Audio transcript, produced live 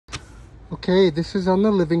Okay, this is on the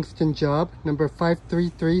Livingston job, number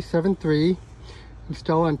 53373,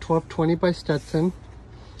 installed on 1220 by Stetson.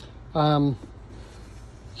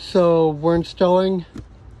 So we're installing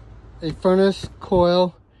a furnace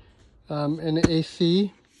coil and an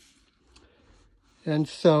AC. And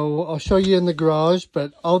so I'll show you in the garage,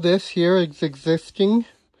 but all this here is existing.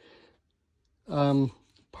 Part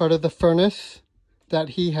of the furnace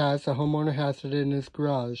that he has, the homeowner has it in his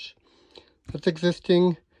garage. That's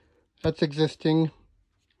existing. That's existing.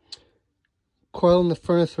 Coil and the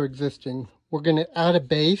furnace are existing. We're going to add a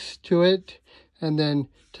base to it and then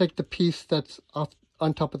take the piece that's off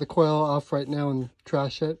on top of the coil off right now and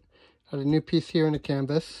trash it. Add a new piece here in a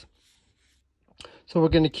canvas. So we're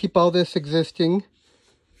going to keep all this existing.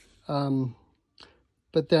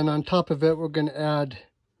 But then on top of it, we're going to add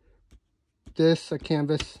this, a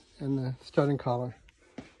canvas, and the starting collar.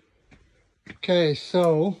 Okay,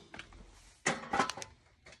 so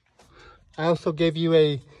I also gave you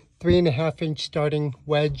a 3.5 inch starting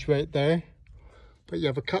wedge right there. But you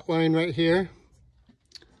have a cut line right here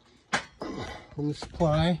on the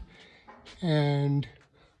supply and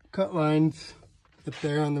cut lines up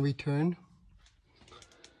there on the return.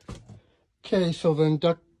 Okay, so then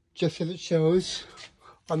duct, just as it shows.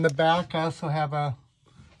 On the back, I also have a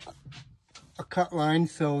cut line,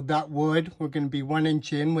 so that wood, we're going to be 1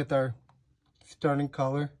 inch in with our starting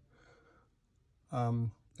collar.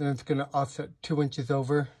 Then it's going to offset 2 inches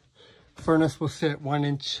over. Furnace will sit 1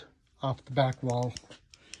 inch off the back wall.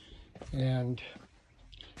 And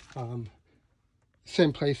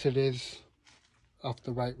same place it is off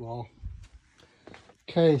the right wall.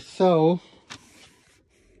 Okay, so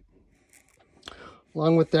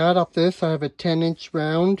along with that, off this, I have a 10 inch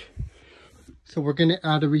round. So we're going to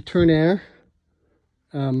add a return air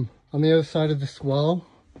on the other side of this wall.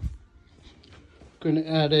 Going to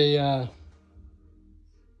add a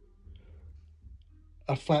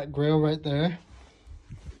flat grill right there.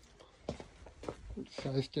 What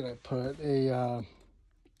size did I put? I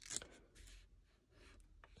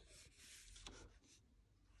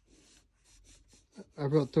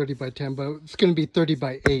wrote 30 by 10, but it's going to be 30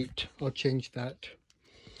 by 8. I'll change that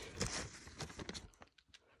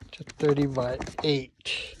to 30 by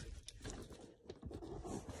 8.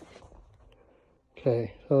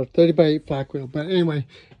 Okay, so 30 by 8 flat grill. But anyway,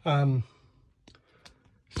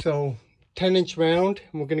 so 10 inch round,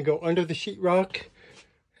 and we're going to go under the sheetrock.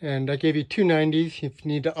 And I gave you two 90s if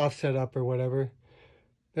you need to offset up or whatever.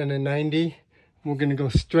 Then a 90. We're going to go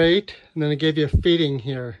straight, and then I gave you a feeding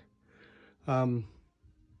here.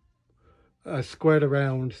 Squared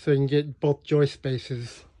around so you can get both joist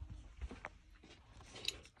spaces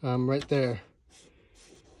right there.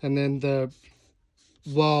 And then the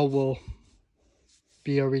wall will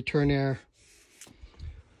be a return air,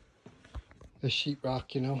 the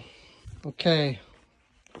sheetrock, you know. Okay.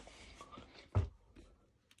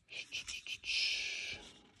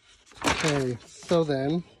 Okay, so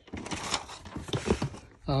then,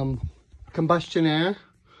 combustion air,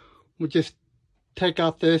 we'll just take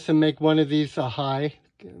off this and make one of these a high,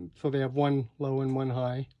 so they have one low and one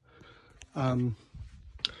high.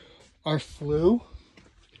 Our flue,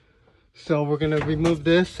 so we're going to remove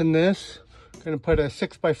this and this. We're going to put a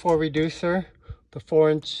 6x4 reducer, the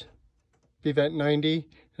 4 inch BVET 90,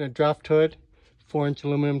 and a draft hood, 4 inch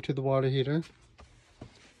aluminum to the water heater.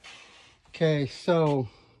 Okay, so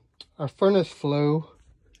our furnace flue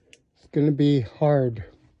is going to be hard.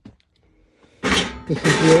 This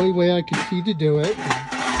is the only way I could see to do it.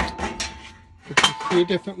 If you see a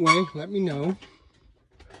different way, let me know.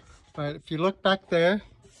 But if you look back there,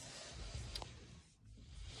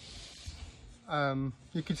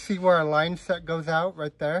 you can see where our line set goes out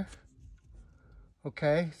right there.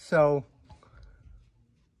 Okay, so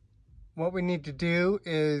what we need to do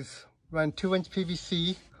is run 2 inch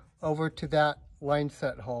PVC over to that line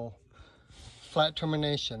set hole. Flat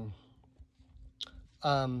termination.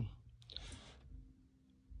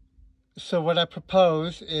 So what I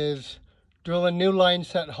propose is drill a new line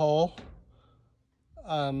set hole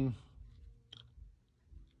and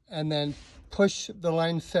then push the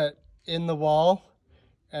line set in the wall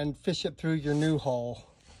and fish it through your new hole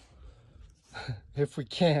if we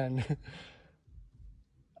can.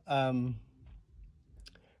 And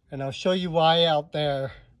I'll show you why out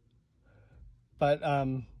there, but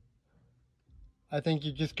I think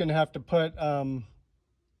you're just gonna have to put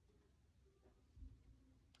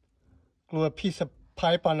glue a piece of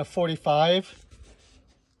pipe on a 45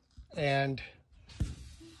 and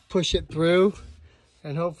push it through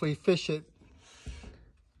and hopefully fish it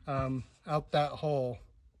out that hole.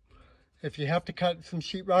 If you have to cut some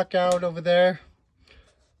sheetrock out over there,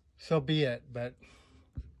 so be it, but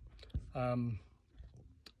Homeowner's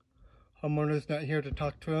not here to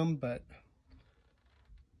talk to him, but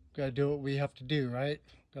gotta do what we have to do, right?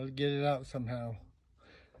 Gotta get it out somehow.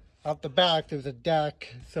 Out the back, there's a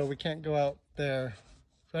deck, so we can't go out there.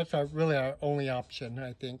 So that's really our only option,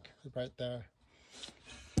 I think, right there.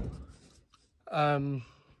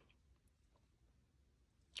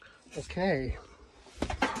 Okay.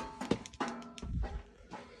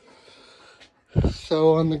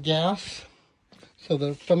 So on the gas,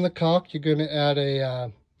 from the caulk, you're going to add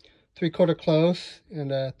a 3/4 close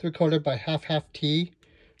and a 3/4 by half T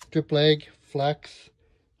drip leg flex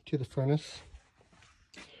to the furnace.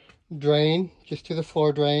 Drain, just to the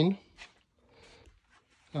floor drain.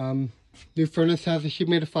 New furnace has a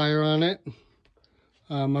humidifier on it.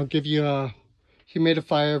 I'll give you a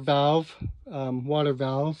humidifier valve, water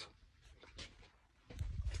valve.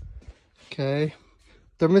 Okay.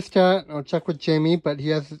 Thermostat, I'll check with Jamie, but he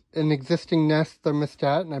has an existing Nest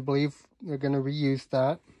thermostat, and I believe they're going to reuse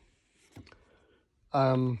that.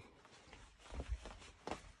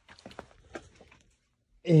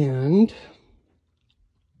 And,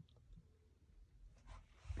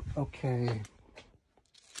 okay.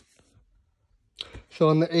 So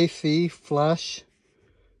on the AC, flush,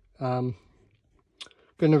 going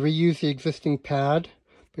to reuse the existing pad,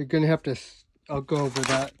 but you're going to have to, I'll go over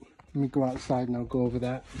that. Let me go outside and I'll go over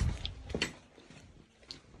that.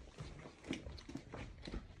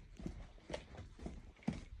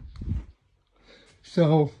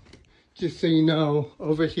 So, just so you know,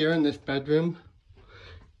 over here in this bedroom,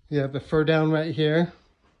 you have the fur down right here.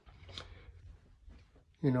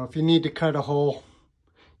 You know, if you need to cut a hole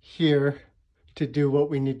here to do what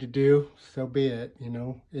we need to do, so be it, you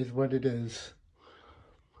know, is what it is.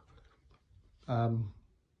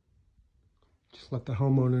 Just let the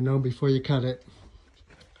homeowner know before you cut it.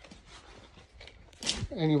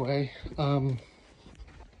 Anyway, alright,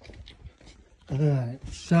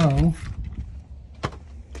 so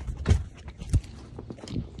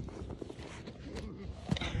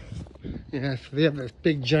yeah, so they have this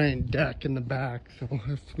big giant deck in the back, so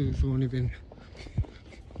our flues won't even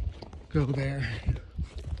go there.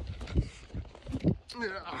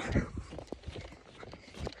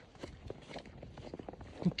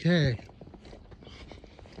 Okay.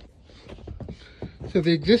 So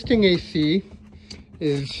the existing AC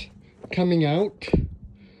is coming out,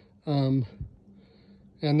 and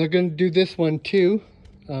they're going to do this one too,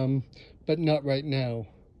 but not right now.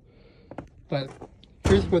 But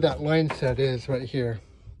here's where that line set is right here.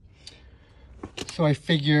 So I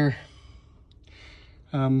figure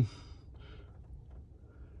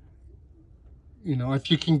you know, if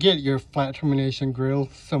you can get your flat termination grill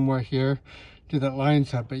somewhere here, do that line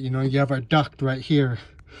set, but you know, you have our duct right here.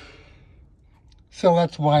 So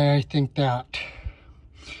that's why I think that.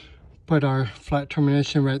 Put our flat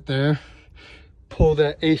termination right there. Pull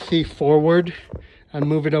the AC forward and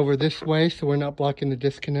move it over this way so we're not blocking the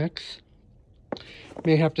disconnects.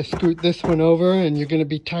 May have to scoot this one over and you're going to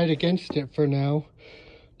be tight against it for now.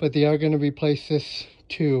 But they are going to replace this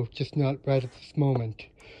too, just not right at this moment.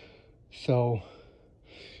 So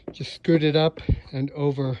just scoot it up and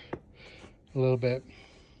over a little bit.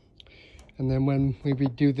 And then when we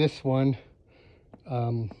redo this one,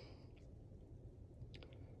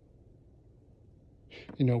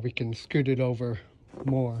 you know, we can scoot it over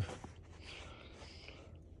more.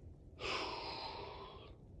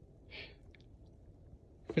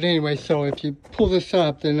 But anyway, so if you pull this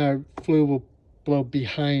up, then our flue will blow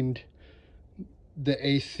behind the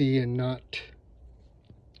AC and not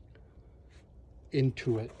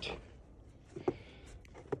into it.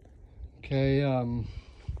 Okay,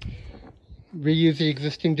 reuse the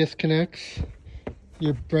existing disconnects.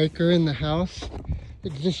 Your breaker in the house,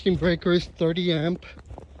 existing breaker is 30 amp,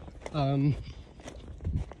 and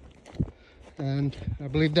I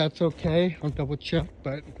believe that's okay. I'll double check,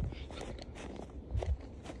 but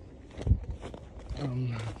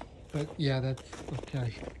yeah, that's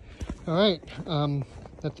okay. All right,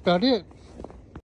 that's about it.